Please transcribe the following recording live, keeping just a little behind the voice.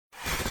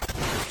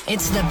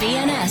It's the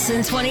BNS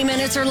in 20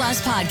 Minutes or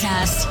Less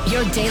podcast.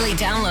 Your daily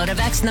download of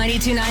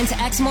X92.9's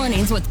X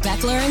Mornings with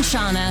Beckler and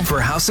Shauna.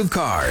 For House of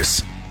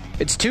Cars.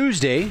 It's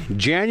Tuesday,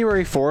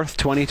 January 4th,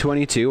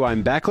 2022.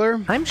 I'm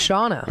Beckler. I'm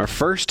Shauna. Our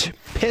first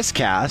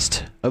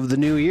Pisscast of the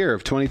new year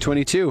of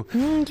 2022.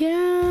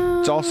 Yeah.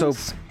 It's also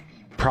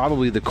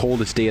probably the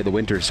coldest day of the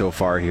winter so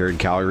far here in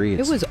Calgary.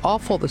 It was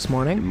awful this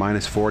morning.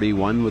 Minus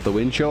 41 with the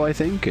wind chill, I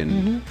think.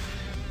 And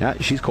yeah,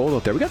 she's cold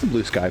out there. We got some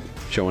blue sky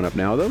showing up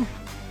now, though.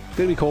 It's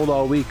going to be cold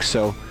all week,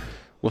 so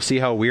we'll see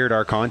how weird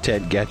our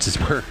content gets as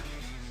we're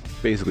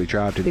basically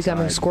trapped inside.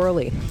 Becoming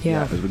squirrely.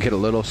 Yeah. As we get a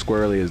little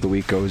squirrely as the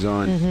week goes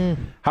on.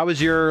 How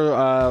was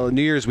your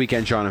New Year's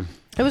weekend, Shauna?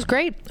 It was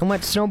great. I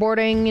went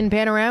snowboarding in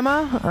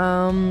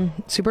Panorama.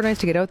 Super nice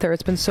to get out there.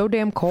 It's been so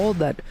damn cold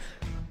that...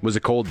 Was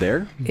it cold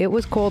there? It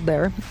was cold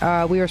there.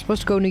 We were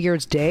supposed to go New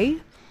Year's Day.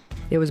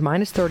 It was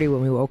minus 30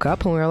 when we woke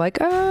up, and we were like,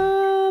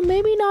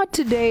 maybe not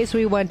today. So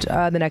we went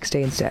the next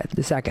day instead,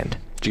 the 2nd.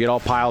 Did you get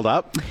all piled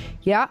up?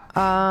 Yeah.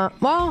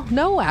 Well,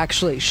 no,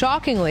 actually.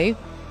 Shockingly,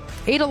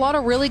 ate a lot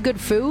of really good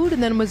food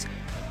and then was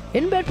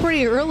in bed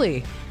pretty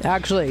early,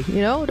 actually. You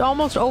know,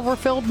 almost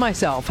overfilled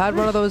myself. Had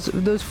one of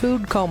those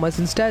food comas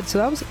instead.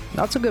 So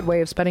that's a good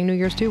way of spending New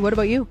Year's too. What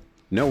about you?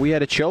 No, we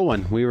had a chill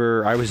one.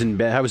 I was in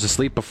bed. I was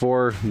asleep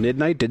before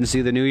midnight. Didn't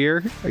see the New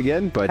Year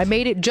again, but I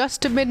made it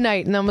just to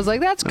midnight and then was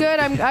like, that's good.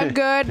 I'm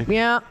good.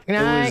 Yeah.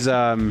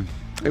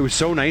 It was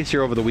so nice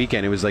here over the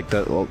weekend. It was like a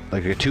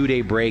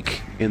 2-day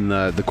break in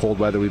the cold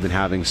weather we've been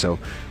having. So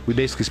we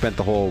basically spent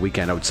the whole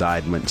weekend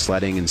outside, went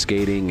sledding and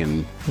skating,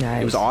 and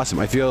nice. It was awesome.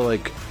 I feel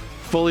like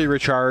fully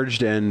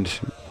recharged and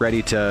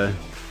ready to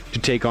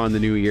take on the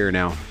new year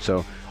now.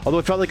 So although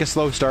it felt like a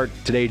slow start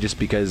today, just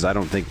because I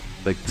don't think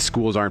the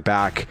schools aren't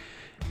back.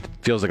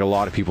 Feels like a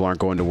lot of people aren't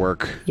going to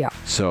work. Yeah.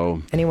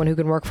 So anyone who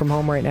can work from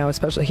home right now,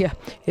 especially, yeah.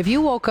 If you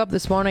woke up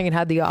this morning and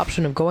had the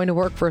option of going to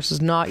work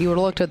versus not, you would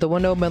have looked at the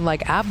window and been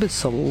like,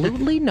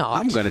 absolutely not.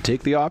 I'm going to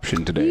take the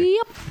option today.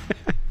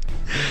 Yep.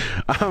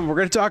 We're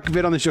going to talk a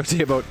bit on the show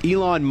today about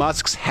Elon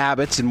Musk's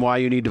habits and why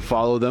you need to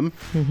follow them.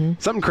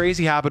 Something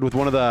crazy happened with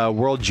one of the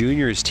World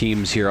Juniors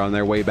teams here on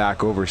their way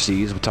back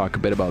overseas. We'll talk a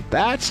bit about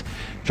that.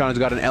 Shauna's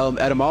got an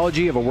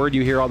etymology of a word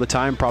you hear all the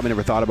time, probably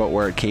never thought about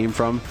where it came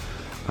from.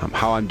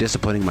 How I'm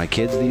disciplining my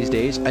kids these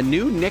days. A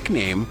new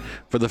nickname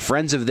for the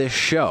friends of this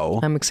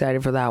show. I'm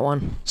excited for that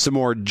one. Some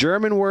more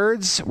German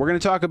words. We're going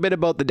to talk a bit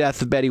about the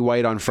death of Betty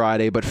White on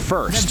Friday, but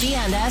first... The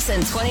BNS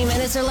in 20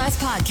 Minutes or Less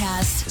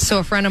podcast. So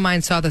a friend of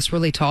mine saw this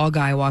really tall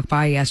guy walk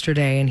by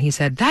yesterday, and he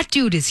said, that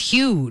dude is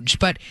huge,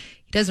 but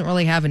he doesn't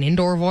really have an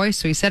indoor voice,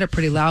 so he said it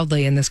pretty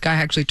loudly, and this guy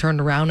actually turned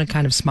around and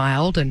kind of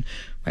smiled, and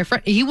my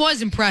friend, he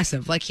was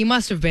impressive. Like, he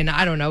must have been,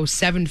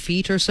 7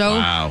 feet or so.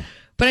 Wow.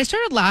 But I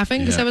started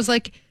laughing because I was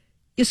like,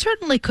 you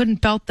certainly couldn't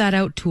belt that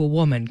out to a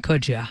woman,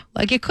 could you?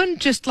 Like, you couldn't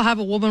just have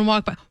a woman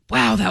walk by,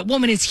 wow, that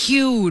woman is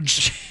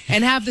huge,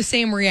 and have the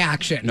same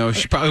reaction. No,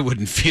 she probably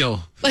wouldn't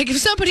feel. Like, if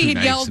somebody had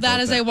nice yelled that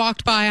as I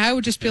walked by, I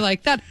would just be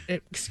like,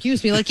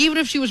 excuse me. Like, even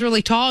if she was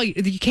really tall,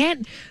 you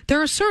can't,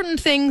 there are certain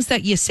things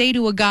that you say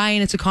to a guy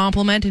and it's a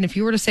compliment, and if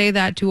you were to say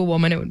that to a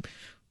woman, it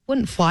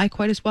wouldn't fly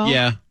quite as well.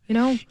 Yeah. You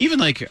know? Even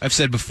like I've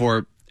said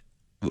before,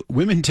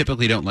 women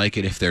typically don't like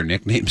it if their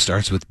nickname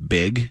starts with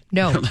big.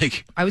 No.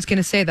 Like I was going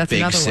to say that's Big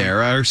another one.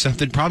 Sarah or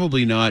something.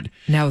 Probably not.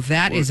 Now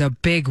that is a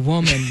big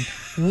woman.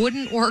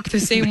 Wouldn't work the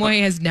same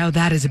way as now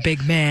that is a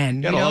big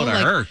man. Get a load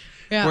of her.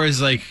 Yeah.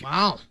 Whereas, like,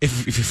 wow.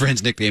 if your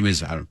friend's nickname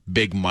is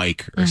Big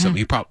Mike or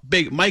something,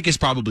 Big Mike is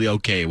probably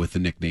okay with the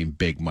nickname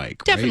Big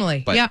Mike. Right?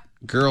 Definitely, But yeah.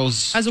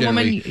 girls, As a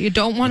woman, you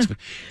don't want to.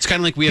 It's kind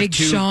of like we Big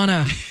have two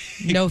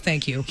Shauna. No,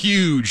 thank you.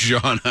 huge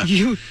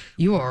Shauna.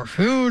 You are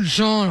huge,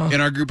 Shauna.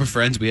 In our group of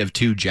friends, we have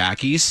two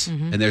Jackies,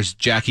 and there's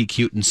Jackie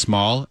cute and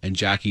small, and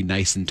Jackie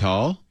nice and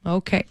tall.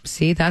 Okay,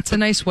 see, that's a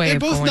nice way They're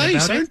of both going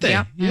nice, about aren't it. they?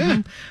 Yeah.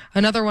 Yeah.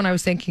 Another one I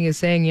was thinking is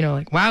saying,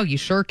 like, wow, you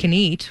sure can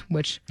eat,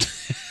 which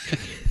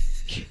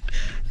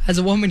as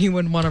a woman you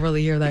wouldn't want to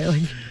really hear that.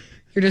 Like,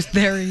 you're just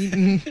there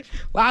eating.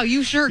 Wow,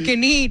 you sure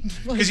can eat.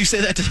 Because you say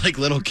that to like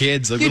little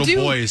kids, like You little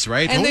do. boys,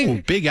 right?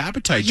 And Big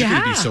appetite. You're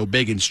going to be Yeah. so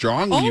big and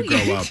strong when you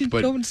grow up.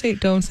 But don't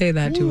say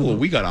that to ooh, them.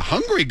 we got a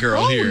hungry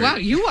girl Oh, here. wow,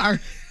 you are.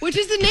 Which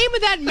is the name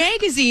of that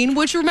magazine,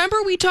 which, remember,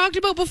 we talked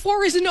about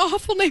before is an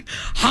awful name.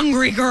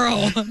 Hungry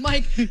Girl. I'm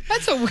like,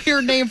 that's a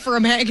weird name for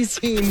a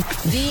magazine.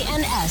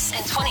 BNS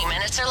in 20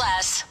 Minutes or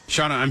Less.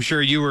 Shauna, I'm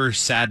sure you were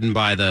saddened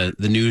by the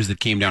news that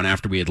came down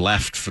after we had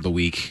left for the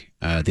week,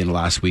 at the end of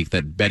last week,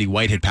 that Betty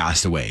White had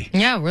passed away.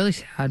 Yeah, really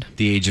sad. At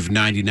the age of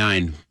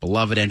 99,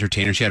 beloved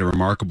entertainer. She had a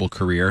remarkable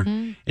career.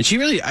 And she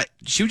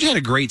just had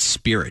a great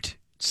spirit,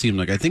 it seemed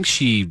like. I think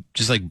she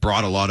just like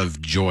brought a lot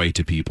of joy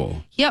to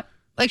people. Yep.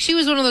 Like, she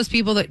was one of those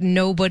people that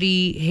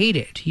nobody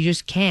hated. You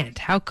just can't.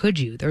 How could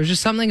you? There was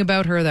just something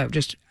about her that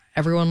just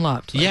everyone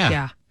loved. Like,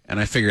 yeah. And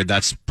I figured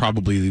that's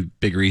probably the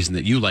big reason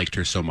that you liked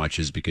her so much,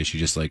 is because she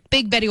just like...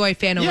 Big Betty White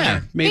fan over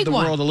there. made Big the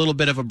one. world a little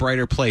bit of a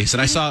brighter place.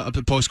 And I saw a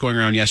post going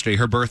around yesterday.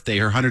 Her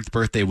 100th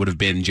birthday would have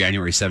been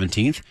January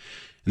 17th.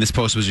 And this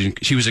post was,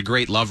 she was a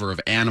great lover of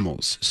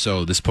animals.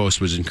 So this post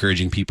was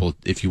encouraging people,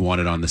 if you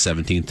wanted on the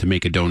 17th, to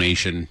make a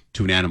donation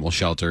to an animal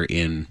shelter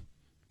in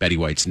Betty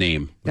White's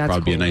name. Would That's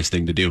probably be a cool. nice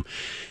thing to do.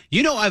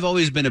 You know, I've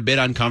always been a bit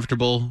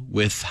uncomfortable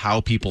with how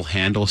people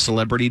handle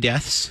celebrity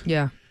deaths.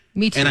 Yeah.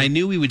 Me too. And I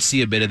knew we would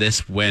see a bit of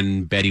this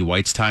when Betty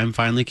White's time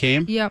finally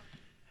came. Yep.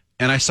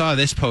 And I saw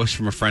this post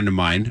from a friend of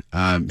mine.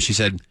 She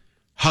said,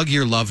 "Hug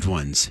your loved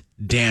ones.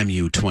 Damn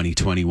you,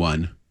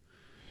 2021. And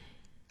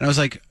I was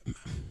like,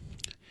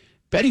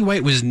 Betty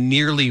White was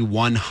nearly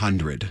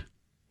 100.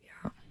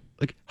 Yeah.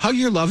 Like, hug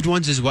your loved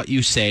ones is what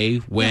you say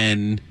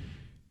when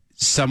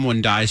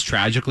someone dies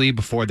tragically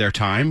before their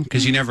time,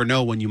 because you never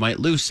know when you might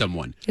lose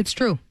someone. It's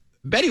true.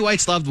 Betty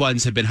White's loved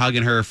ones have been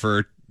hugging her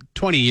for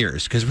 20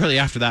 years, because really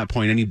after that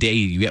point, any day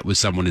you get with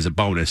someone is a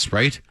bonus,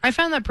 right? I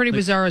found that pretty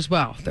bizarre as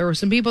well. There were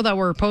some people that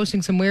were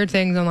posting some weird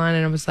things online,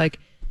 and I was like,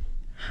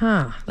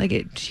 huh. Like,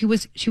 she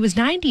was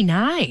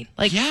 99.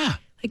 Like, Yeah.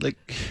 Like,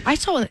 I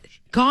saw it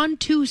Gone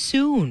Too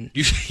Soon.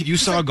 You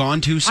saw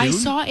Gone Too Soon? I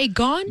saw a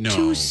Gone No.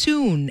 Too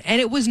Soon,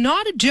 and it was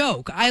not a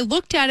joke. I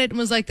looked at it and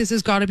was like, this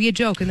has got to be a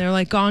joke. And they're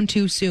like, Gone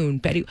Too Soon.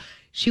 Betty,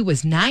 she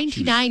was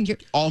 99 years.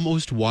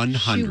 Almost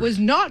 100. She was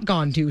not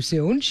gone too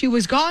soon. She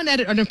was gone at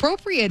an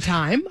appropriate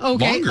time.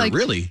 Okay, Longer,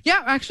 really?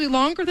 Yeah, actually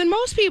longer than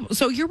most people.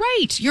 So you're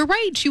right. You're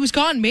right. She was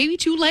gone maybe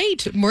too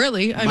late.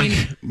 Really, I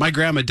mean, My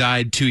grandma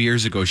died 2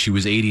 years ago. She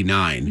was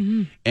 89.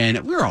 Mm-hmm. And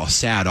we were all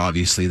sad,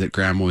 obviously, that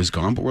grandma was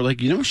gone. But we're like,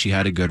 she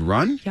had a good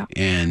run. Yeah.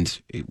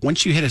 And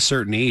once you hit a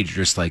certain age,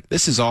 you're just like,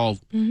 this is all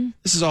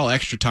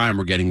extra time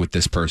we're getting with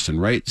this person,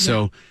 right?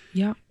 So,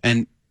 yeah.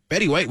 and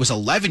Betty White was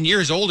 11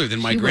 years older than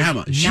my She was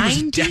grandma. She was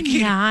a 99.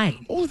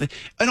 decade older.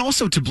 And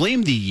also to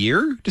blame the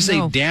year, to say,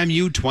 No. damn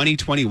you,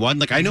 2021.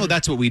 Like, I know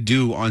that's what we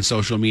do on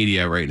social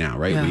media right now,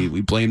 right? Yeah.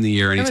 We blame the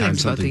year anytime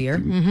Everything's about something the year.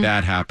 Mm-hmm.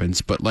 bad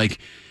happens. But, like,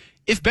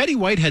 if Betty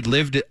White had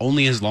lived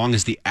only as long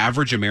as the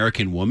average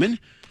American woman,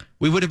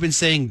 we would have been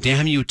saying,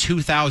 damn you,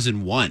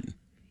 2001.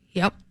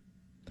 Yep.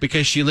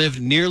 Because she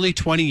lived nearly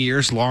 20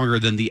 years longer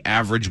than the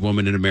average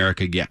woman in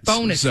America gets.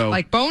 Bonus, So,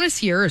 like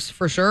bonus years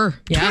for sure.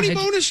 Yeah, 20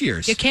 bonus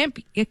years. You can't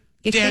be.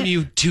 You Damn can't.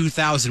 you,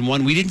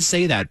 2001. We didn't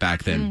say that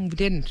back then. We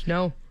didn't.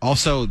 No.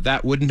 Also,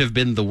 that wouldn't have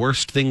been the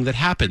worst thing that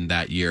happened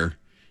that year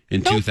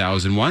in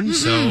 2001.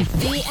 So,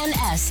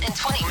 BNS in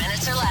 20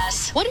 minutes or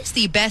less. What is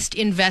the best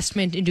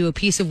investment into a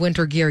piece of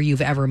winter gear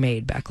you've ever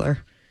made, Beckler?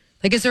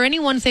 Like, is there any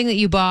one thing that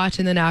you bought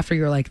and then after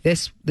you're like,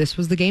 this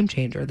was the game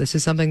changer? This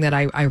is something that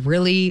I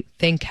really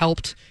think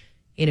helped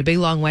in a big,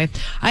 long way.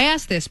 I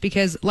asked this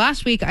because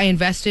last week I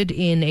invested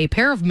in a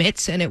pair of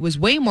mitts, and it was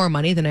way more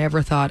money than I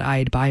ever thought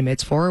I'd buy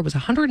mitts for. It was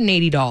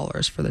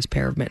 $180 for this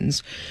pair of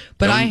mittens.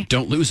 But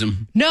don't lose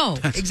them. No,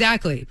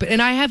 exactly.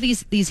 And I have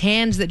these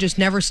hands that just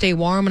never stay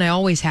warm, and I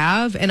always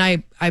have. And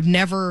I've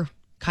never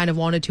kind of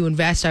wanted to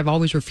invest. I've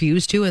always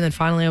refused to. And then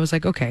finally I was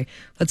like, okay,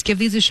 let's give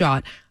these a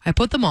shot. I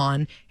put them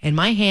on, and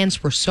my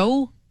hands were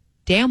so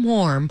damn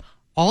warm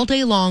all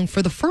day long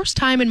for the first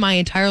time in my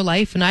entire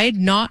life. And I had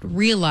not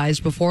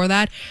realized before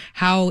that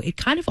how it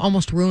kind of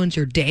almost ruins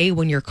your day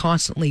when you're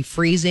constantly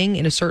freezing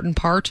in a certain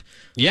part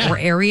or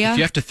area. If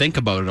you have to think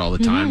about it all the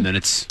time, then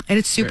it's... And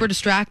it's super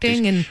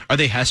distracting. And Are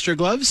they Hestra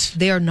gloves?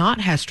 they are not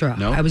Hestra.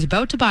 No? I was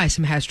about to buy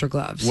some Hestra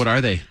gloves. What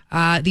are they?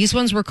 These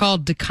ones were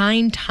called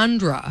Dakine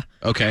Tundra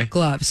Okay.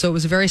 gloves. So it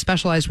was a very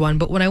specialized one.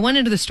 But when I went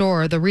into the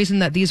store, the reason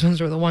that these ones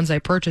were the ones I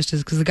purchased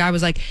is because the guy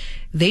was like,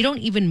 they don't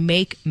even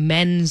make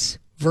men's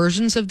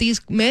versions of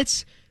these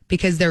mitts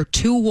because they're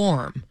too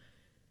warm.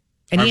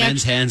 And Are he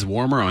men's hands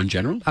warmer on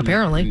general?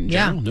 apparently, In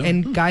yeah. general? No.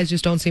 And guys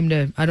just don't seem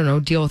to, I don't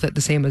know, deal with it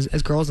the same as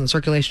girls in the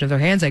circulation of their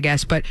hands, I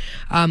guess. But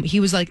he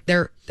was like,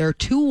 they're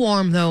too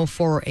warm though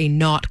for a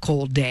not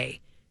cold day,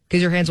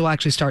 because your hands will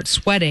actually start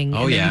sweating,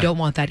 and then you don't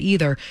want that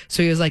either.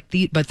 So he was like,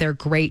 but they're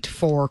great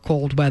for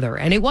cold weather.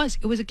 And it was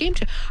a game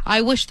changer.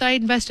 I wish that I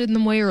invested in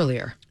them way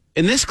earlier.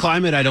 In this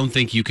climate, I don't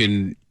think you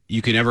can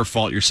ever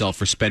fault yourself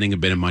for spending a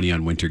bit of money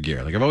on winter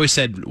gear. Like I've always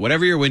said,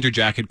 whatever your winter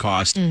jacket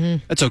cost,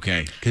 that's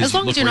okay. 'Cause As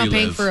long as look you're where not you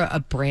paying live. for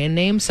a brand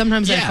name.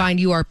 Sometimes I Yeah. find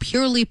you are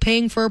purely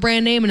paying for a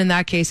brand name, and in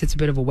that case, it's a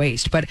bit of a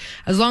waste. But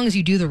as long as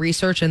you do the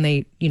research and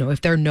they, if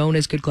they're known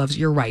as good gloves,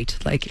 you're right.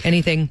 Like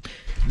anything.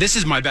 This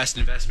is my best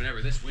investment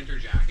ever. This winter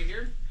jacket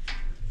here.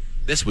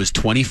 This was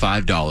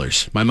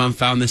 $25. My mom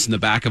found this in the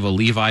back of a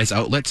Levi's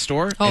outlet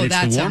store. Oh, and it's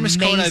that's the warmest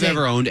coat I've amazing.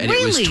 ever owned, and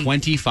it was Really?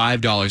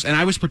 $25. And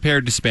I was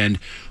prepared to spend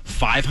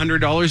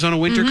 $500 on a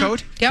winter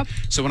coat. Yep.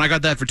 So when I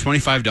got that for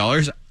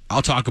 $25,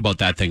 I'll talk about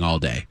that thing all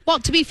day. Well,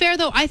 to be fair,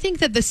 though, I think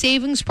that the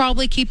savings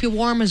probably keep you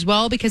warm as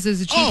well, because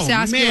as a cheap Oh,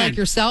 sassy man. like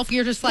yourself,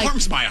 you're just like,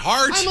 Warms my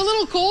heart. I'm a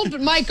little cold,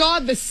 but my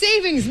God, the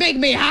savings make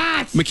me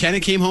hot.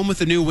 McKenna came home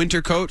with a new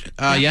winter coat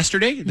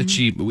yesterday that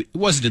it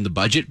wasn't in the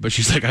budget, but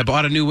she's like, I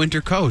bought a new winter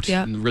coat.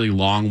 Yeah. A really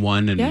long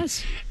one. And,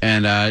 Yes.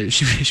 And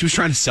she was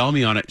trying to sell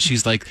me on it.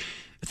 She's like,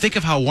 think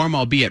of how warm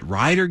I'll be at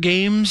Rider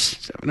games.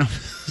 So, no.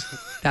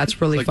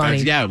 That's really Like funny.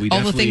 that's- yeah, we all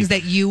the definitely- things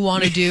that you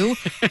want to do.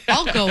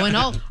 I'll go and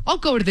I'll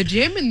go to the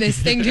gym in this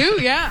thing too.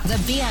 Yeah. The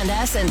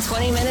BNS in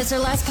 20 minutes or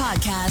less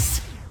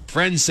podcast.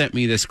 Friends sent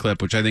me this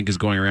clip, which I think is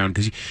going around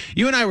because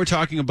you and I were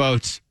talking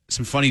about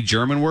some funny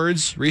German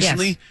words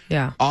recently. Yes.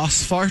 Yeah.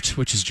 Ausfahrt,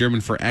 which is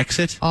German for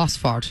exit.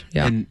 Ausfahrt.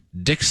 Yeah. And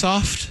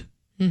Dicksoft,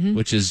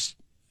 which is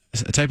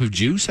a type of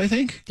juice, I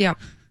think. Yeah.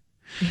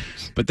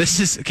 But this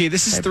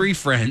is three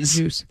friends,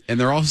 juice. and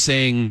they're all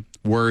saying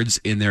words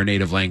in their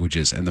native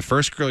languages. And the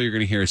first girl you're going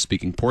to hear is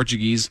speaking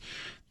Portuguese.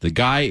 The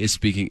guy is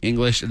speaking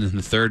English, and then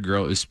the third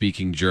girl is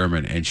speaking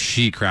German, and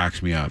she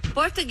cracks me up.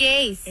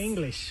 Português.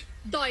 English.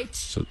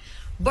 Deutsch.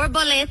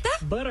 Borboleta.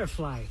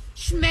 Butterfly.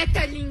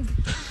 Schmetterling.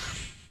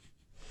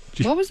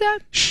 What was that?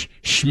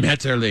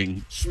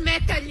 Schmetterling.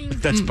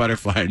 Schmetterling. That's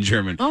butterfly in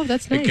German. Oh,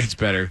 that's It nice. gets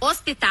better.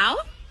 Hospital.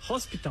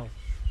 Hospital.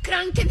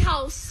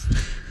 Krankenhaus.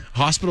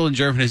 Hospital in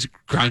German is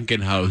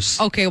Krankenhaus.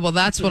 Okay, well,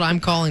 that's what I'm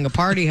calling a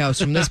party house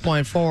from this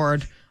point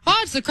forward. Oh,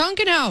 it's the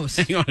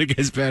Krankenhaus. Hang on, it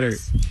gets better.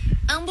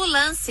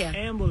 Ambulância.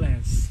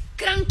 Ambulance.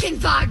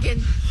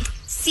 Krankenwagen.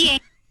 Ciência.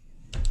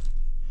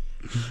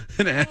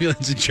 An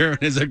ambulance in German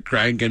is a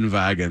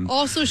Krankenwagen.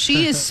 Also,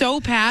 she is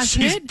so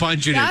passionate. She's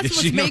punching it. That's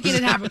what's She making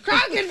knows it happen.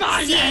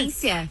 Krankenwagen.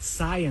 Ciência.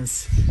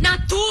 Science.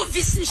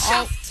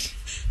 Naturwissenschaft.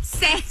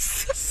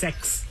 Sex.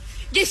 Sex.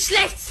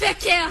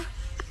 Geschlechtsverkehr.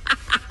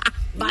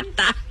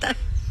 Batata.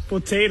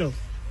 Potato.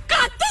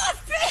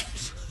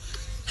 Kartoffel.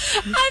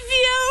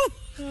 Avião.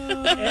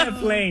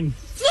 Airplane.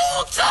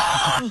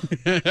 Flugzeug.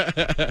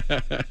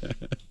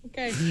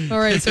 Okay. All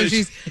right. So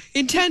she's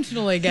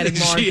intentionally getting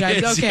more. She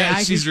is, Okay. yeah,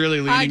 she's really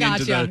I leaning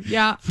into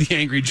gotcha. the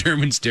angry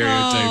German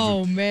stereotype.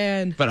 Oh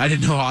man, But I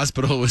didn't know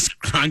hospital was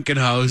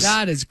Krankenhaus.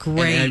 that is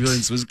great. And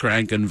ambulance was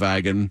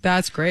Krankenwagen.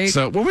 That's great.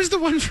 So what was the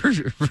one for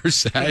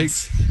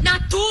sex?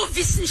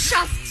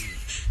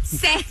 Naturwissenschaft.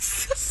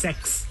 Sex.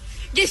 Sex.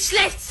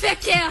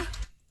 Geschlechtsverkehr.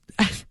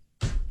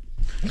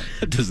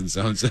 That doesn't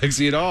sound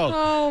sexy at all.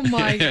 Oh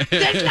my.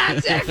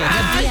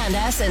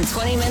 BNS in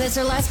 20 minutes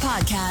or less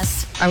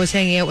podcast. I was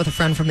hanging out with a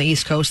friend from the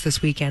East Coast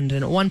this weekend,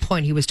 and at one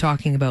point he was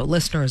talking about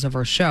listeners of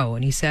our show,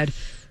 and he said,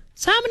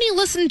 "So how many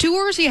listen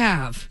tours you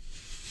have?"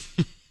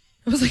 I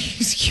was like,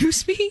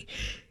 "Excuse me?"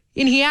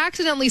 And he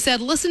accidentally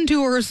said listen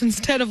tours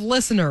instead of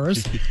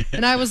listeners.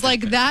 And I was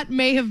like, that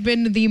may have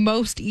been the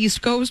most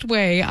East Coast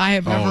way I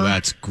have ever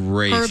That's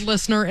great. heard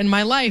listener in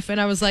my life.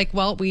 And I was like,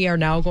 well, we are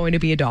now going to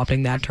be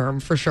adopting that term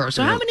for sure.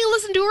 So how many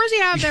listen tours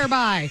you have there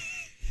by?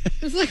 I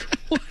was like,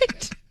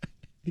 what?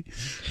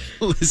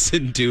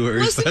 Listen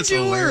tours. Listen That's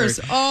tours. hilarious.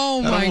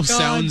 Oh That my almost God.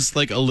 sounds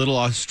like a little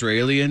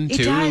Australian It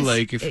too. does.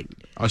 Like if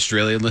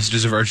Australian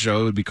listeners of our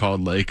show would be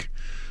called like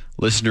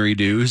listenery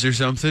do's or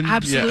something.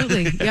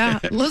 Absolutely. Yeah.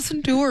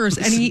 Listen tours.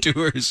 And Listen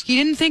tours. he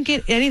didn't think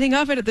anything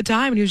of it at the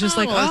time. And he was just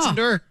like, listen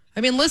to her.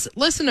 I mean,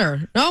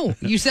 listener. No,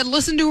 you said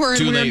listen to her, and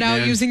Too we're late, now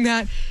man. using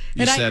that.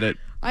 You And said it.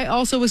 I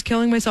also was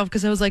killing myself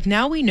because I was like,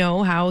 now we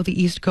know how the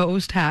East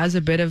Coast has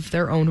a bit of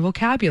their own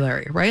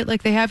vocabulary, right?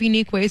 Like they have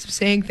unique ways of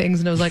saying things.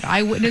 And I was like,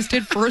 I witnessed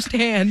it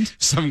firsthand.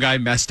 Some guy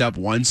messed up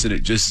once and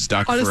it just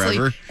stuck Honestly,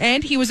 forever.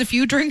 and he was a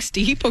few drinks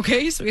deep.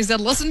 Okay, so he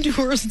said, "Listen to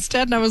us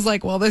instead," and I was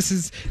like, "Well, this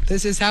is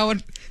how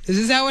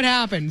it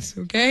happens."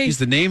 Okay, Because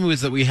the name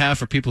was that we have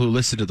for people who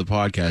listen to the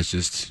podcast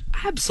just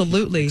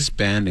absolutely.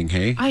 expanding.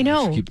 Hey, I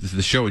know. Just keep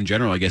the show in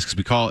general, I guess, because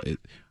we call it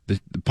the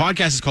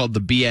podcast is called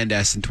the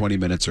BNS in 20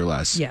 minutes or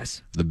less.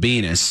 Yes. The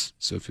Venus.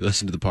 So if you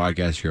listen to the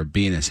podcast, you're a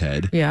Venus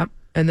head. Yeah,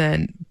 and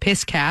then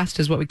Pisscast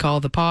is what we call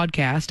the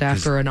podcast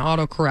after an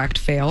autocorrect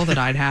fail that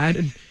I'd had.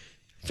 And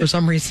for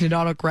some reason, it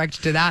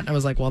autocorrected to that, and I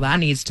was like, "Well, that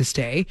needs to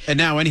stay." And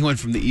now anyone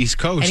from the East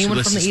Coast who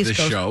Anyone from listens the East to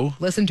the Coast, show,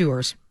 listen to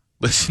hers.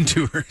 listen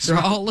to her. They're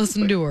all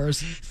listen to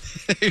hers.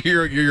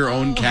 you're your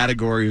own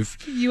category of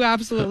You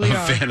absolutely a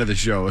are. fan of the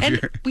show. If And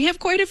you're we have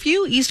quite a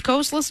few East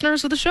Coast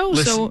listeners of the show.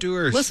 Listen so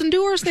doers. listen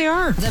doers, they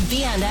are. The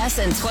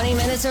BNS in 20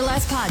 minutes or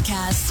less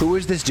podcast. Who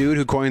is this dude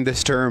who coined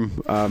this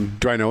term?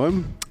 Do I know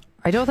him?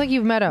 I don't think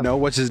you've met him. No,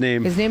 what's his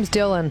name? His name's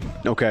Dylan.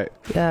 Okay.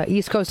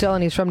 East Coast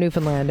Dylan. He's from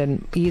Newfoundland,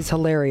 and he's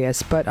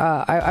hilarious. But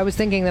I was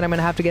thinking that I'm going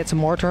to have to get some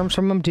more terms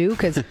from him, too,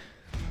 because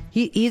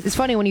it's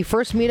funny. When you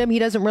first meet him, he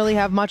doesn't really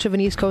have much of an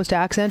East Coast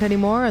accent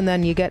anymore, and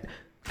then you get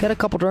a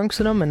couple drinks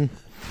in him, and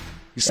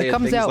You say it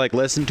comes things out. like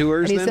listen to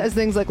hers And he then? says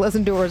things like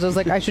 "listen to hers." I was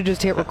like, I should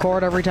just hit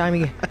record every time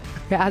he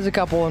has a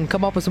couple and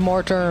come up with some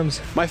more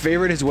terms. My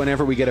favorite is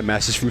whenever we get a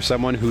message from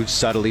someone who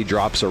subtly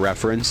drops a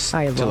reference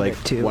I to love like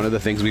it, too. one of the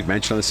things we've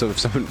mentioned on this. So if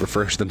someone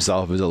refers to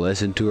themselves as a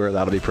listen to her,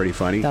 that'll be pretty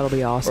funny. That'll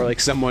be awesome. Or like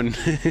someone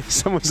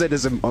said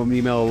as an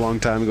email a long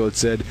time ago, it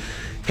said,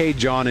 "Hey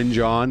John and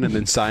John," and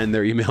then signed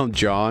their email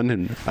John,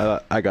 and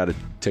I got a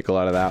tickle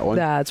out of that one.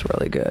 That's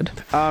really good.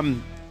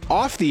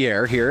 Off the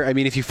air here, I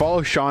mean, if you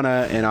follow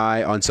Shauna and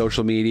I on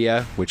social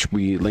media, which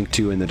we link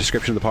to in the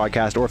description of the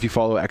podcast, or if you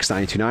follow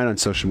X929 on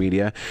social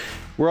media,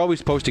 we're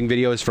always posting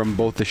videos from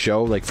both the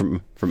show, like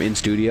from in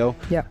studio.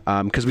 Yeah.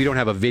 Because we don't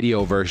have a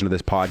video version of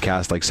this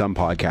podcast like some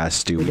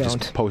podcasts do. We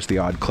don't. just post the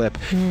odd clip.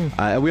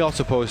 And we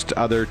also post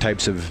other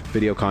types of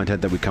video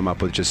content that we come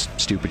up with, just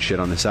stupid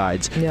shit on the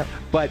sides. Yep.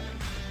 But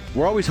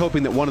we're always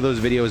hoping that one of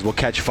those videos will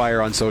catch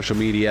fire on social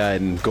media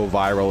and go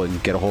viral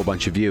and get a whole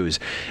bunch of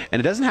views. And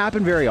it doesn't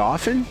happen very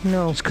often.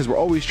 No. Just because we're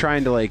always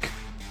trying to like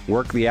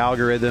work the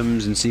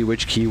algorithms and see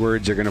which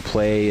keywords are going to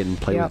play and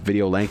play Yep. with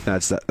video length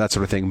and that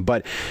sort of thing.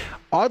 But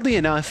oddly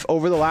enough,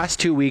 over the last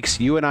 2 weeks,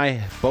 you and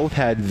I both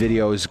had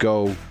videos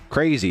go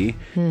crazy.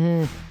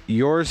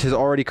 Yours has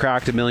already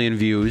cracked 1 million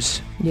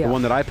views. Yeah. The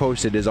one that I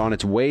posted is on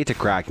its way to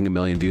cracking 1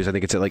 million views. I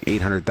think it's at like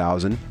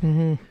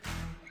 800,000.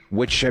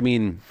 Which, I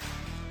mean,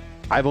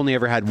 I've only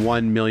ever had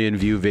 1 million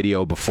view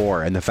video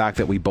before, and the fact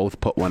that we both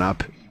put one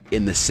up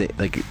in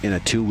in a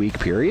 2 week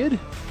period.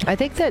 I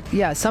think that,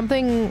 yeah,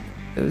 somewhere,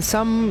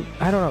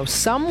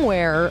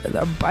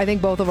 I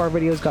think both of our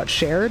videos got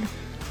shared.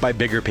 By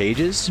bigger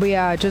pages. But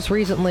yeah, just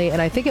recently,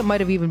 and I think it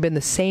might have even been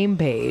the same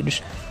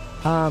page,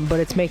 but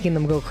it's making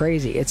them go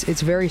crazy.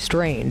 It's very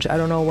strange. I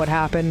don't know what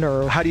happened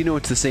or... How do you know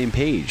it's the same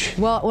page?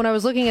 Well, when I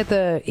was looking at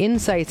the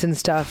insights and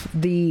stuff,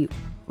 the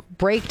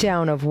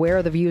breakdown of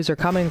where the views are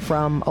coming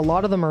from, a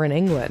lot of them are in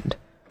England.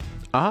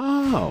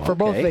 Oh, For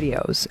both okay.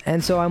 videos.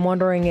 And so I'm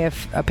wondering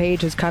if a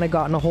page has kind of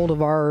gotten a hold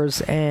of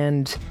ours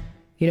and,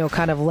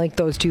 kind of linked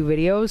those two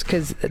videos,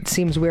 because it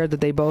seems weird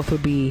that they both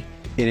would be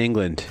In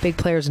England. big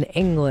players in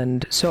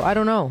England. So I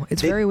don't know.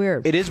 It's very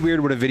weird. It is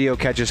weird when a video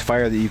catches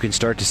fire that you can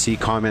start to see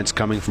comments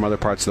coming from other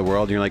parts of the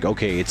world, and you're like,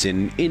 okay, it's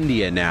in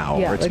India now.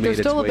 Yeah, or it's like made there's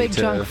its still a way big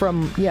chunk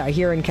from,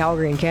 here in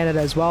Calgary and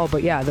Canada as well.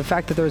 But yeah, the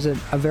fact that there's a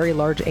very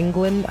large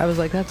England, I was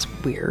like, that's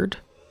weird.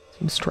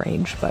 Seems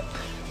strange. But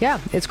yeah,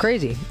 it's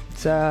crazy.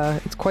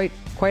 It's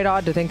quite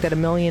odd to think that 1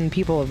 million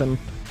people have been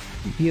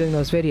viewing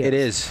those videos. It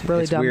is.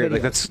 Really it's dumb weird.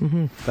 Like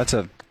videos. that's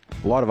a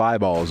lot of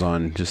eyeballs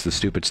on just the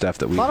stupid stuff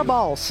that we A lot do. of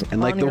balls. And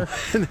like on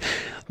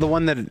the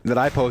one that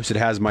I posted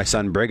has my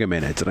son Brigham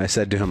in it, and I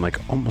said to him, like,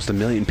 almost 1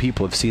 million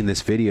people have seen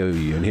this video of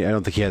you, and I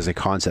don't think he has a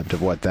concept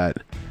of what that.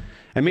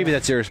 And maybe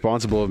that's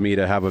irresponsible of me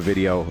to have a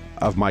video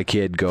of my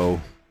kid go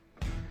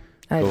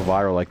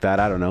viral like that.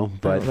 I don't know, I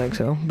but don't think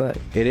so, but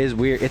it is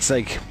weird. It's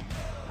like,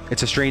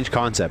 it's a strange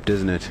concept,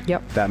 isn't it?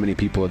 Yep. That many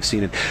people have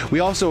seen it. We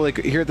also, like,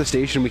 here at the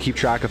station, we keep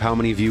track of how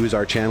many views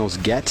our channels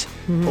get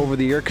over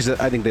the year, because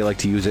I think they like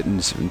to use it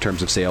in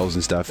terms of sales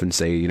and stuff, and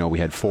say, we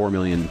had 4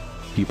 million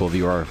people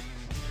view our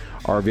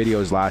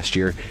videos last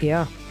year.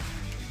 yeah.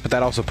 But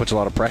that also puts a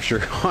lot of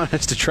pressure on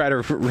us to try to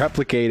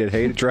replicate it,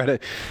 hey? To try to,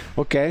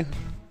 okay,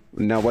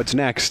 now what's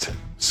next?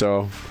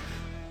 So,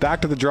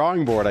 back to the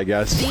drawing board, I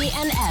guess.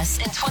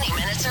 BNS in 20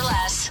 minutes or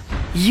less.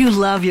 You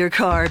love your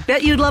car.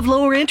 Bet you'd love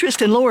lower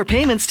interest and lower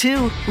payments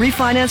too.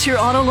 Refinance your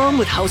auto loan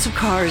with House of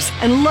Cars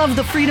and love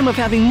the freedom of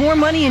having more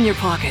money in your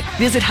pocket.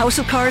 Visit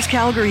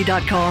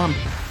houseofcarscalgary.com.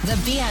 The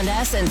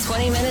BNS in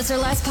 20 minutes or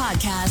less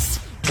podcast.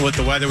 With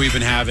the weather we've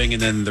been having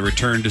and then the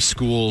return to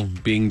school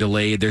being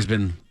delayed, there's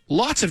been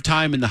lots of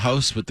time in the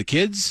house with the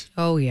kids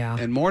Oh, yeah.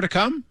 and more to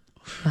come.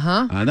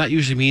 Uh-huh. And that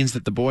usually means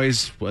that the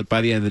boys, by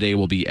the end of the day,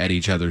 will be at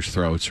each other's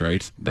throats,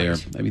 right? They're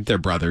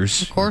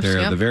brothers. Of course, They're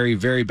yep. the very,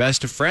 very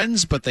best of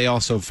friends, but they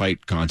also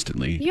fight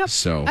constantly. Yep.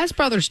 So, As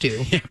brothers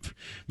do. yep.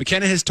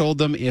 McKenna has told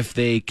them if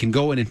they can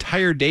go an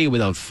entire day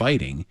without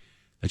fighting,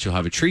 that she'll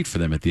have a treat for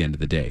them at the end of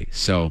the day.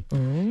 So,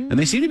 and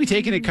they seem to be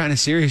taking it kind of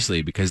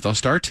seriously, because they'll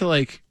start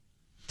to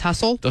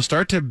Tussle? they'll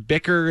start to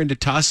bicker and to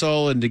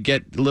tussle and to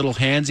get a little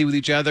handsy with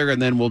each other,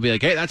 and then we'll be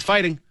like, hey, that's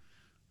fighting.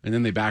 And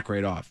then they back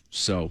right off.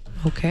 So,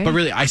 Okay. But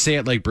really, I say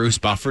it like Bruce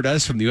Buffer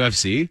does from the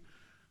UFC.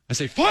 I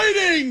say,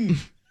 fighting!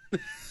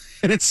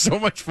 And it's so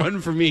much fun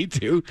for me,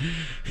 too,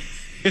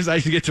 because I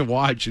get to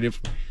watch, and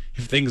if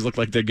things look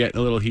like they're getting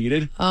a little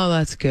heated, Oh,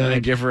 that's then I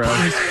good. give her a...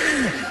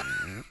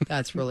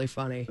 That's really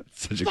funny.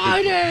 Such a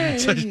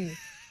Fighting!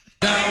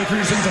 Now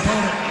presents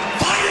opponent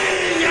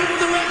fighting out of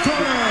the red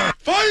corner.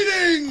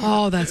 Fighting!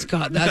 Oh, that's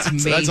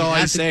amazing. That's all I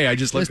That's- say. I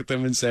just look at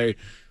them and say,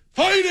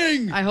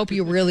 fighting! I hope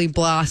you really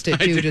blast it,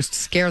 too. Just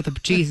scare the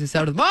Jesus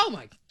out of them. Oh,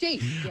 my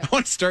geez. Yeah. I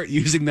want to start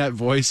using that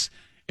voice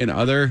in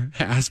other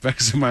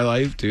aspects of my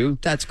life, too.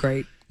 That's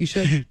great. You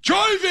should.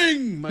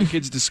 Driving my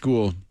kids to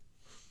school.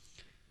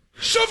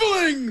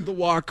 Shoveling the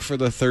walk for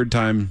the third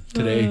time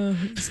today.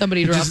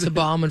 Somebody drops a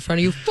bomb in front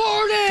of you.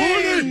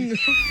 Farting!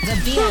 The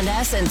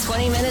BNS in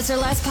 20 minutes or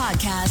less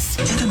podcast.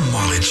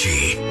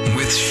 Etymology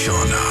with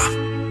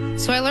Shauna.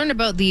 So I learned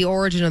about the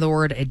origin of the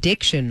word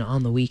addiction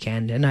on the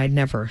weekend, and I'd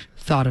never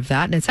thought of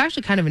that. And it's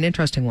actually kind of an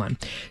interesting one.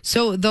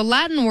 So the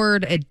Latin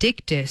word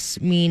addictus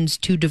means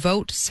to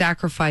devote,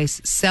 sacrifice,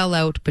 sell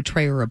out,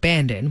 betray, or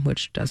abandon,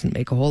 which doesn't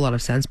make a whole lot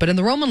of sense. But in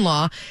the Roman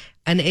law,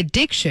 an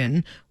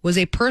addiction was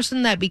a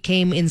person that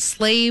became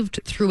enslaved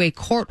through a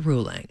court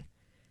ruling.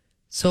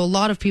 So a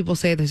lot of people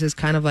say this is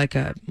kind of like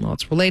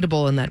it's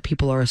relatable in that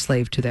people are a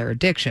slave to their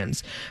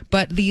addictions.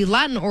 But the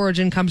Latin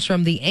origin comes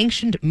from the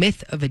ancient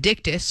myth of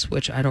Addictus,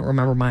 which I don't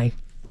remember my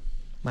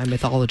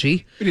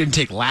mythology. We didn't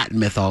take Latin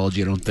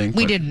mythology, I don't think.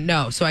 We but- didn't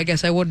know, so I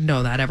guess I wouldn't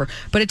know that ever.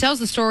 But it tells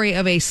the story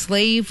of a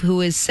slave who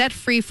is set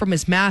free from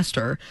his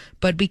master,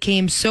 but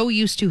became so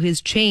used to his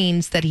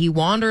chains that he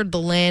wandered the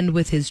land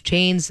with his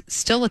chains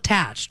still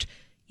attached,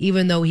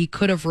 even though he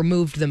could have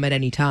removed them at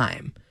any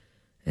time.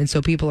 And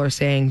so people are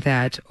saying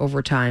that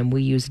over time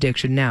we use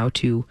addiction now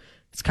to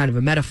it's kind of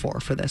a metaphor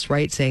for this,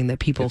 right? Saying that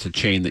people, It's a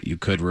chain that you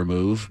could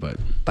remove, but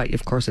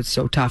of course it's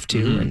so tough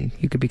to, and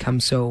you could become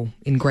so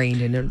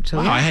ingrained in it. So,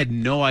 wow, yeah. I had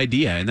no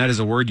idea, and that is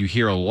a word you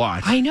hear a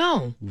lot. I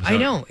know.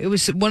 It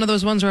was one of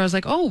those ones where I was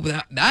like, oh,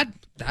 that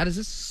is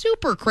a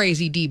super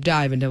crazy deep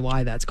dive into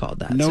why that's called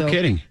that. No So,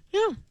 kidding.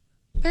 Yeah.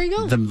 There you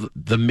go.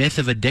 The myth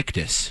of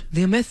Addictus.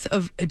 The myth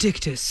of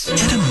Addictus.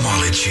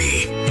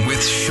 Etymology with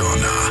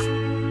Shauna.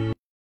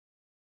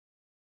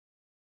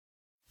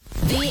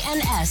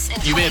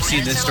 BNS. You may have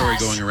seen this story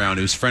going around.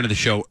 It was a friend of the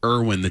show,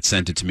 Erwin, that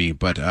sent it to me.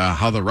 But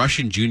how the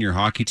Russian junior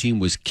hockey team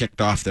was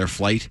kicked off their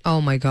flight Oh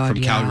my God. from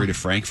yeah. Calgary to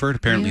Frankfurt.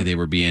 Apparently, they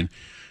were being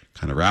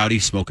kind of rowdy,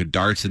 smoking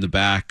darts in the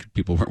back.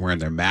 People weren't wearing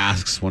their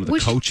masks. One of the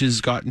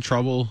coaches got in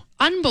trouble.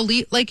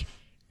 Unbelievable. Like,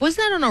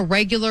 wasn't that on a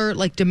regular,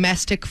 like,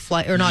 domestic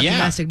flight, or not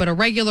domestic, but a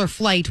regular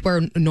flight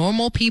where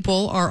normal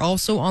people are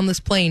also on this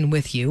plane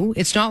with you?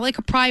 It's not like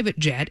a private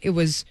jet. It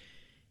was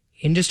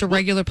in just a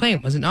regular plane,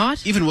 was it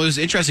not? Even what was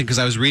interesting, because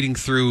I was reading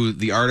through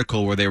the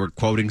article where they were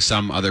quoting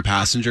some other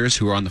passengers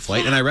who were on the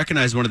flight, and I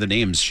recognized one of the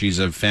names. She's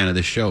a fan of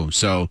this show.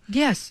 So,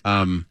 Yes.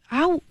 how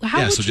yeah, would so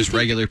you just think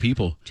regular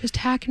people. just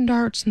hacking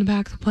darts in the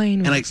back of the plane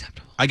was And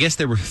acceptable? I guess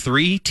there were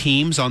 3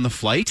 teams on the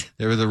flight.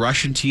 There were the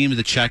Russian team,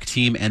 the Czech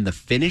team, and the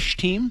Finnish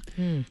team.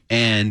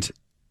 And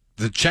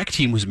the Czech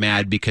team was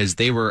mad because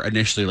they were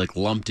initially like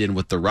lumped in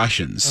with the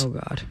Russians. Oh,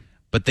 God.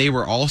 But they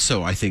were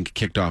also, I think,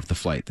 kicked off the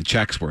flight. The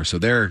Czechs were. So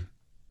they're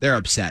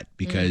upset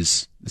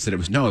because they said it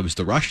was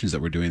the Russians that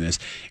were doing this.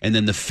 And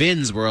then the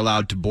Finns were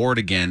allowed to board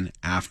again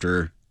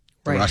after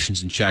the Right.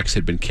 Russians and Czechs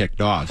had been kicked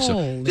off.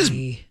 So just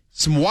Holy.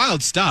 some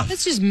wild stuff.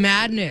 That's just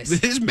madness.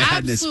 It is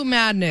madness. Absolute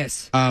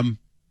madness.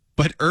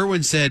 But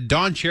Erwin said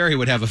Don Cherry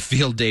would have a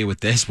field day with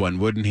this one,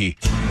 wouldn't he?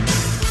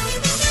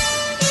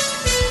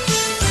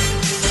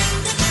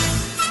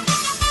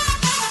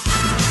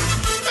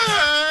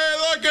 Hey,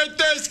 look at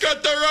this.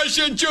 Got the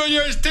Russian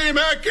juniors team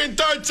hacking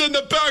darts in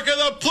the back of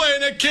the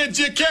plane. And kids,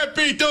 you can't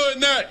be doing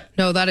that.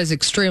 No, that is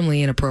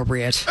extremely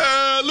inappropriate.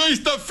 At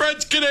least the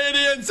French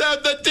Canadians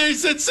have the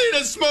decency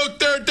to smoke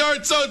their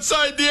darts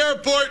outside the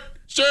airport.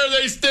 Sure,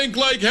 they stink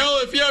like hell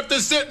if you have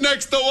to sit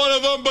next to one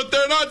of them, but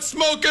they're not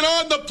smoking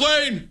on the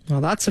plane.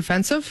 Well, that's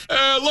offensive.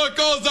 Look,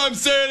 all I'm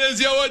saying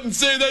is you wouldn't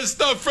see this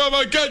stuff from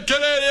a good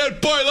Canadian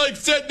boy like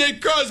Sidney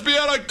Crosby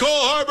out of Cole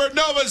Harbour,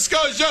 Nova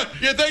Scotia.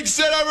 You think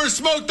Sid ever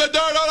smoked a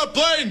dart on a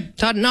plane?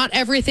 Not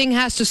everything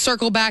has to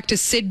circle back to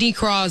Sidney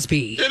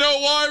Crosby. You know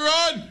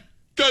why, Ron?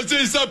 Because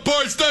he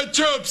supports the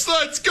troops.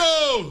 Let's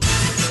go!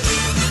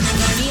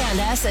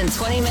 BNS in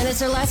 20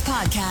 minutes or less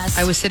podcast.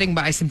 I was sitting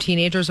by some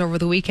teenagers over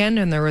the weekend,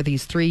 and there were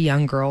these 3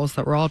 young girls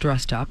that were all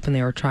dressed up, and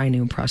they were trying to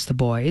impress the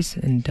boys.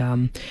 And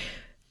a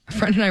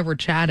friend and I were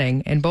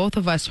chatting, and both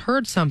of us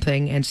heard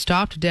something and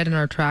stopped dead in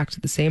our tracks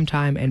at the same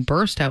time and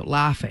burst out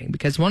laughing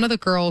because one of the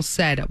girls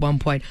said at one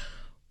point,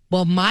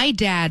 "Well, my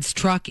dad's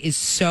truck is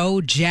so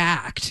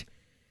jacked."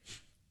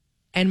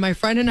 And my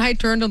friend and I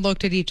turned and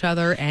looked at each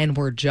other and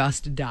were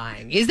just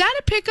dying. Is that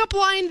a pickup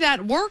line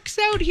that works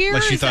out here?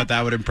 But she Is thought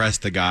that would impress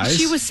the guys.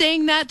 She was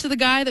saying that to the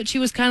guy that she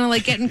was kind of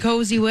like getting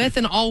cozy with,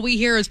 and all we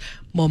hear is,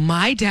 "Well,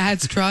 my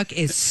dad's truck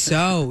is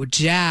so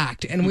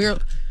jacked." And we're,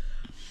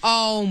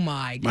 oh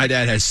my God. My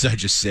dad has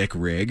such a sick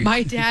rig.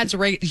 My dad's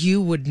rig, you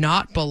would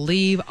not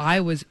believe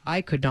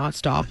I could not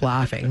stop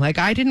laughing. Like,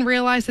 I didn't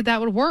realize that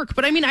would work.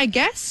 But I mean, I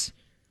guess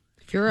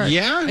if you're a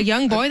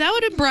young boy, that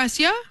would impress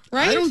you,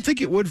 right? I don't think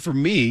it would for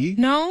me.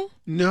 No?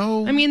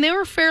 No. I mean, they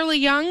were fairly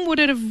young. Would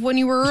it have when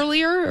you were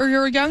earlier, or you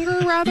were younger,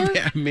 rather?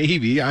 Yeah,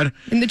 maybe. And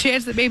the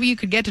chance that maybe you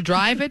could get to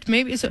drive it,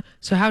 maybe. So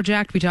how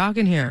jacked we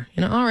talking here?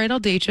 You know, all right, I'll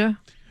date you.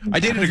 I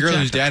dated a girl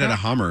whose dad had a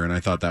Hummer, and I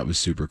thought that was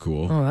super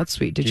cool. Oh, that's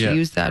sweet. Did Yeah. you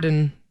use that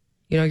in,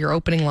 your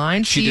opening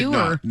lines She to did you?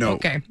 not. Or? No.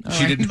 Okay. all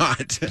She right. did not.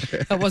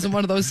 That wasn't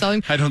one of those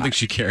selling. I don't think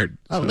she cared.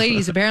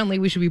 Ladies, apparently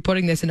we should be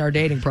putting this in our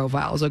dating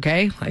profiles,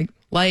 okay? Like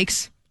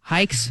likes,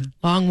 hikes,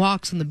 long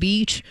walks on the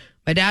beach.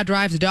 My dad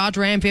drives a Dodge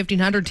Ram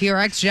 1500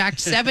 TRX jacked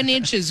 7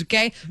 inches,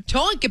 okay?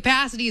 Towing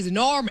capacity is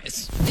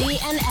enormous.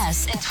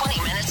 BNS in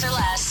 20 minutes or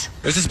less.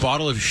 There's this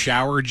bottle of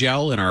shower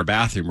gel in our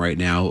bathroom right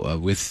now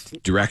with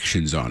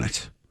directions on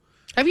it.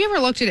 Have you ever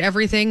looked at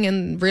everything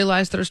and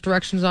realized there's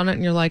directions on it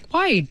and you're like,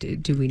 why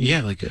do we need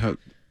Yeah, like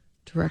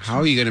directions? how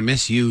are you going to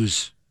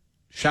misuse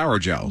shower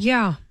gel?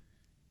 Yeah.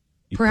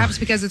 Perhaps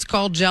because it's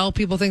called gel,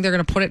 people think they're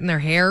going to put it in their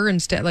hair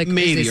instead. Like,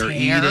 Maybe, is this or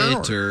hair eat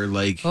it, or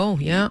like Oh,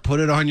 yeah. put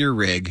it on your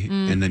rig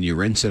and then you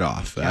rinse it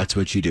off. That's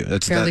what you do.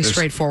 That's Fairly there's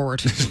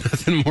straightforward.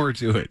 nothing more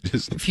to it.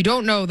 Just If you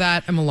don't know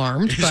that, I'm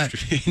alarmed. But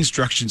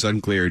instructions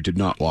unclear. Did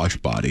not wash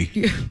body.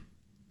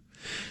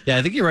 Yeah,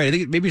 I think you're right. I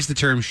think maybe it's the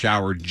term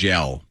shower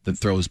gel that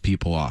throws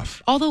people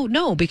off. although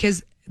no,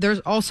 because there's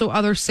also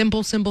other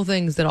simple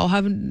things that all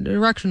have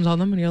directions on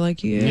them, and you're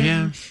like,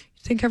 Yeah. you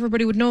think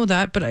everybody would know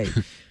that, but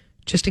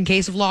just in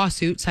case of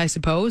lawsuits, I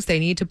suppose they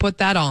need to put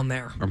that on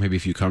there. Or maybe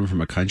if you come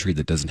from a country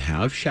that doesn't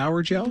have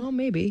shower gel. Well,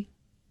 maybe.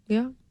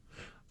 Yeah.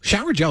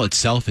 Shower gel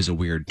itself is a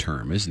weird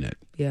term, isn't it?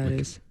 Yeah, it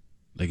is.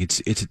 Like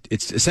it's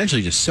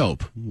essentially just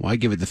soap. Why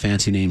give it the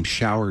fancy name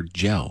shower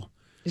gel?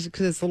 Is it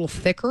because it's a little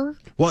thicker?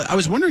 Well, I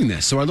was wondering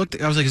this. So I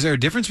was like, is there a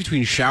difference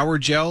between shower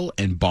gel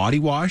and body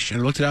wash? And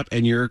I looked it up,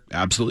 and you're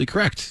absolutely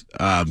correct.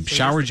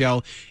 Shower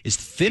gel is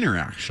thinner,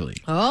 actually.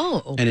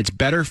 Oh. And it's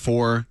better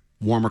for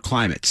warmer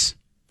climates.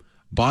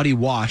 Body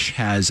wash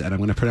has, and I'm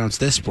going to pronounce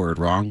this word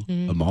wrong,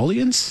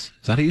 emollients?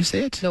 Is that how you say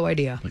it? No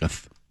idea. Like a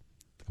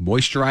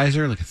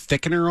moisturizer, like a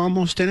thickener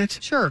almost in it.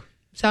 Sure.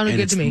 Sounded And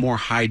good it's to me. more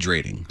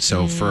hydrating.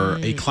 So for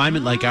a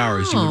climate like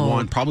ours, you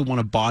would probably want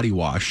a body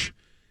wash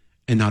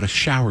and not a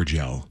shower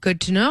gel. Good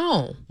to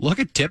know. Look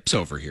at tips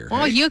over here.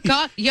 Oh, hey? you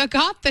got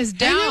this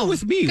down. Hang out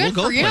with me. Good We'll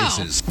for go you.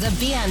 places. The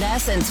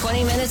BNS in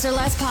 20 Minutes or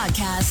Less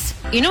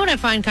podcast. You know what I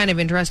find kind of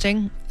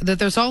interesting? That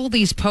there's all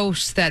these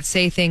posts that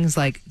say things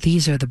like,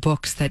 these are the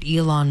books that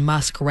Elon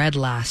Musk read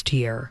last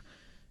year.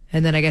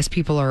 And then I guess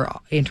people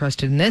are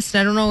interested in this.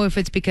 And I don't know if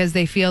it's because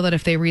they feel that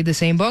if they read the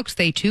same books,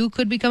 they too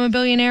could become a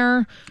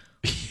billionaire.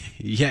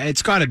 Yeah,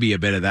 it's got to be a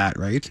bit of that,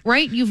 right?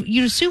 Right?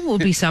 You'd assume it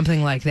would be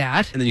something like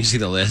that. And then you see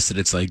the list and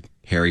it's like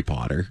Harry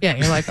Potter. Yeah,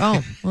 you're like,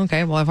 oh,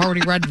 okay, well, I've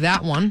already read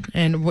that one.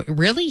 And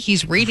really?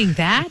 He's reading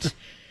that?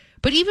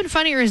 But even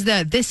funnier is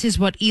that this is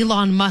what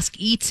Elon Musk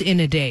eats in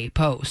a day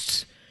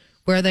posts.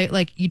 Where they,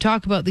 like, you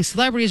talk about these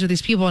celebrities or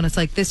these people, and it's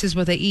like, this is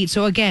what they eat.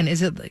 So again,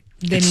 is it like...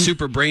 It's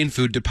super brain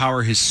food to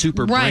power his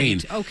super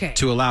brain. Okay.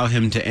 To allow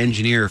him to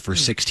engineer for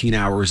 16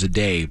 hours a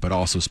day, but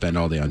also spend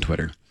all day on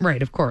Twitter.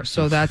 Right, of course.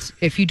 So that's,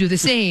 if you do the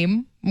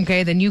same,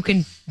 okay, then you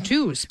can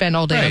too spend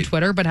all day on Right.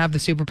 Twitter, but have the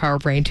superpower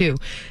brain too.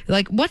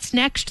 Like, what's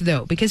next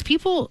though? Because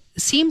people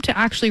seem to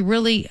actually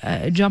really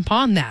jump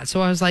on that.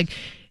 So I was like,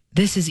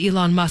 this is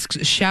Elon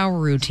Musk's shower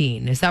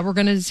routine. Is that what we're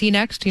going to see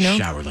next, you know?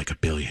 Shower like a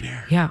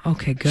billionaire. Yeah,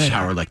 okay, good.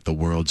 Shower like the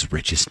world's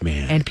richest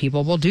man. And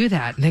people will do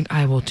that and think,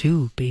 I will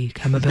too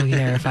become a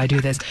billionaire if I do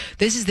this.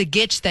 This is the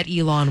gitch that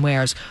Elon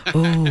wears.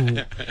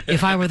 Oh,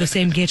 if I were the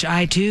same gitch,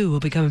 I too will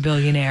become a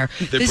billionaire.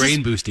 the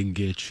brain boosting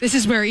gitch. This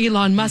is where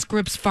Elon Musk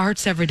rips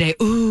farts every day.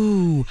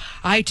 Ooh,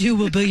 I too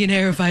will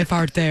billionaire if I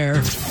fart there.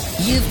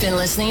 You've been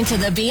listening to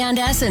the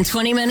BNS in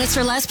 20 Minutes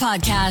or Less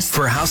podcast.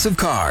 For House of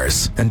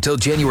Cars. Until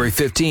January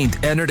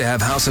 15th, enter to have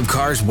House of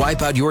Cars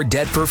wipe out your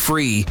debt for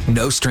free.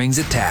 No strings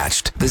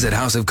attached. Visit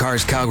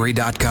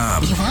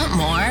houseofcarscalgary.com. You want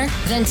more?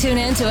 Then tune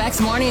in to X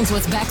Mornings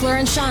with Beckler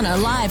and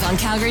Shauna live on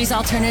Calgary's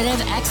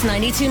alternative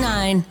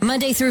X92.9.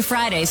 Monday through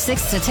Friday,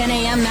 6 to 10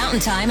 a.m.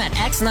 Mountain Time at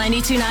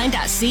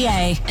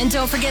x929.ca. And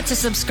don't forget to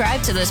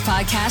subscribe to this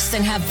podcast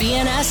and have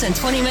BNS in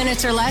 20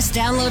 Minutes or Less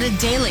downloaded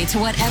daily to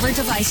whatever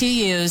device you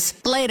use.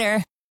 Later.